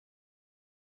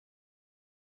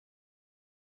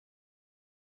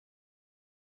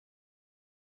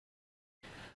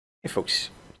Hey folks,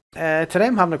 today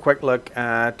I'm having a quick look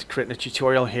at creating a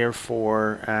tutorial here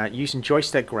for using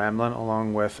Joystick Gremlin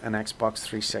along with an Xbox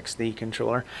 360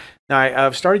 controller. Now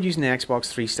I've started using the Xbox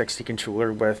 360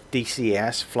 controller with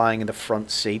DCS flying in the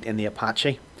front seat in the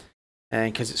Apache,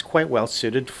 and because it's quite well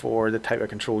suited for the type of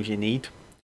controls you need.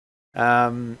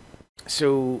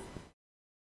 So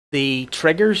the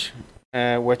triggers,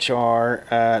 which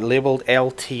are labeled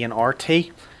LT and RT,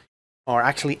 are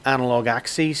actually analog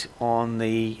axes on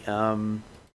the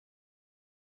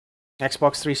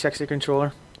Xbox 360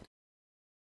 controller.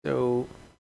 So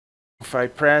if I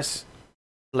press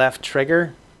left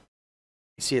trigger,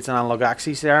 you see it's an analog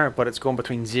axis there, but it's going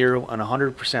between 0 and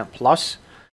 100% plus,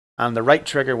 and the right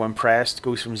trigger when pressed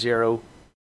goes from 0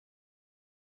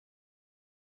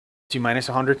 to minus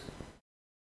 100.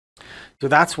 So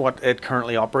that's what it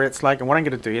currently operates like, and what I'm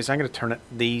going to do is I'm going to turn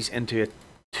these into a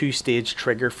two-stage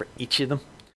trigger for each of them.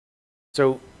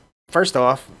 So first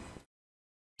off,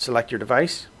 select your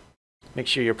device, make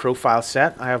sure your profile's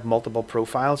set. I have multiple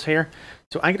profiles here,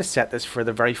 so I'm going to set this for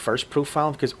the very first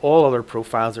profile because all other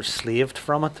profiles are slaved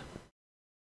from it,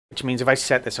 which means if I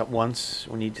set this up once,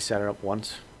 we need to set it up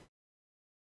once.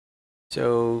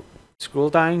 So scroll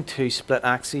down to split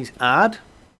axes, add.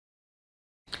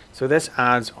 So this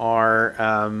adds our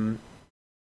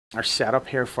setup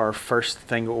here for our first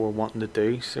thing that we're wanting to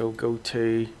do. So go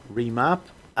to remap,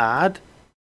 add,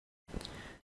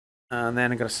 and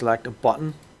then I'm going to select a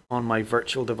button on my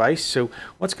virtual device. So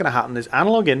what's going to happen is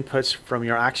analog inputs from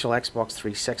your actual Xbox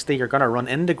 360 are going to run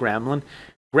into Gremlin.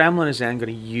 Gremlin is then going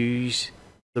to use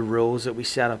the rules that we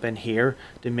set up in here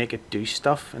to make it do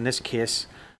stuff. In this case,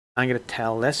 I'm going to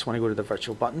tell this when I go to the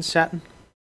virtual button setting.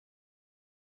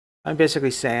 I'm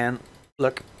basically saying,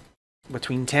 look,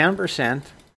 between 10%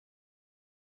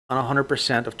 and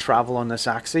 100% of travel on this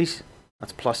axis,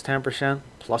 that's plus 10%,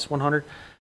 plus 100,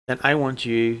 then I want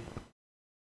you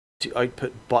to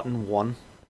output button 1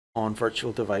 on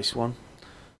virtual device 1.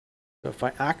 So if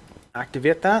I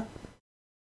activate that,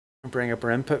 I'll bring up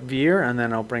our input viewer, and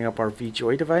then I'll bring up our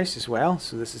VJoy device as well.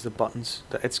 So this is the buttons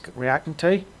that it's reacting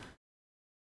to.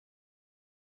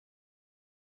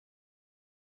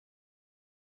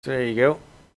 So there you go.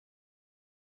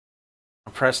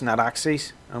 I'm pressing that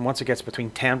axis, and once it gets between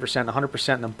 10% and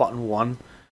 100%, then button 1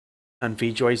 and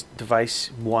VJoy's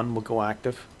device 1 will go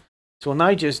active. So we'll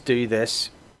now just do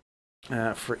this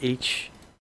for each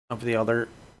of the other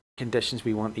conditions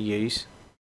we want to use.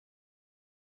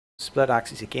 Split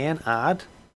axis again, add.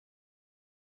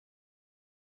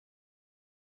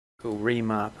 Go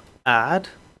remap, add.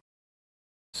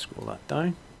 Scroll that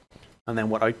down. And then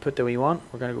what output do we want?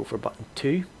 We're going to go for button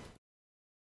 2.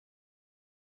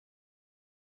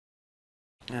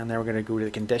 And then we're going to go to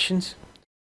the conditions.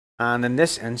 And in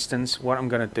this instance, what I'm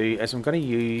going to do is I'm going to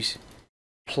use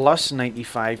plus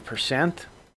 95%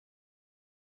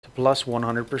 to plus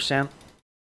 100%.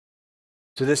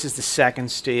 So this is the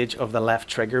second stage of the left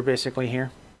trigger basically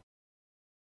here.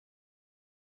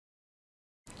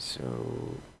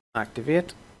 So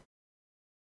activate.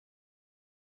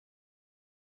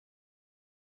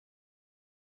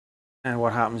 And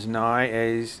what happens now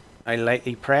is I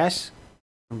lightly press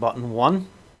and button 1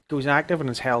 goes active and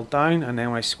it's held down, and then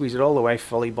when I squeeze it all the way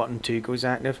fully, button 2 goes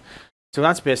active. So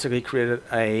that's basically created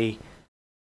a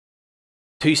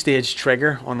two-stage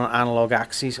trigger on an analog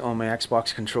axis on my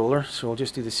Xbox controller. So we'll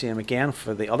just do the same again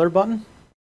for the other button.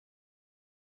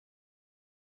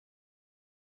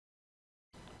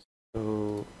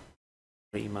 So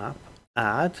remap,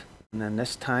 add, and then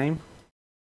this time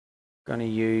I'm going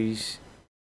to use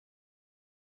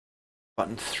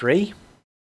button 3,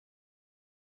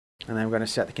 and then I'm going to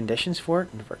set the conditions for it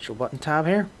in the virtual button tab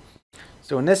here.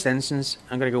 So in this instance,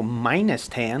 I'm going to go minus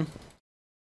 10,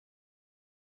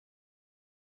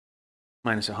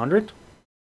 minus 100,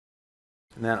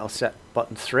 and then I'll set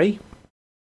button 3,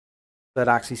 split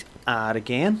axis, add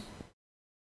again,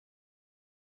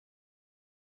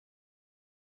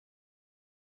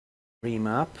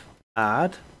 remap,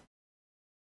 add,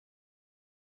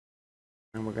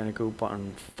 and we're going to go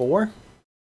button 4,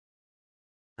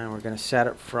 and we're going to set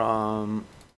it from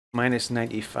minus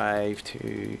 95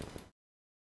 to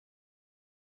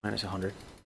minus 100.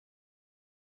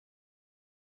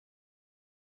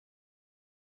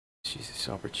 Let's use this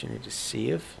opportunity to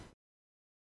save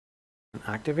and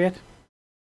activate.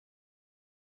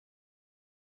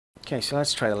 Okay, so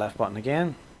let's try the left button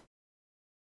again.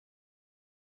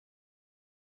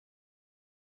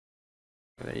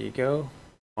 There you go.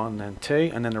 1 then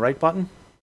 2, and then the right button.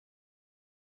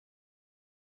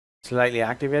 Slightly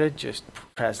activated, just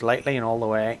press lightly and all the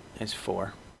way is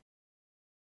 4.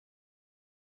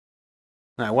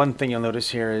 Now, one thing you'll notice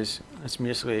here is it's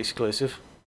mutually exclusive.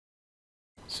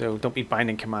 So don't be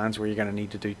binding commands where you're going to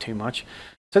need to do too much.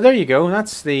 So there you go.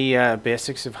 That's the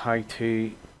basics of how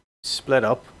to split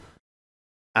up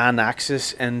an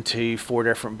axis into 4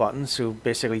 different buttons. So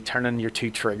basically turning your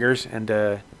 2 triggers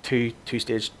into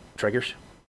two-stage triggers.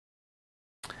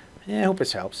 Yeah, I hope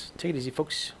this helps. Take it easy,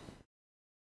 folks.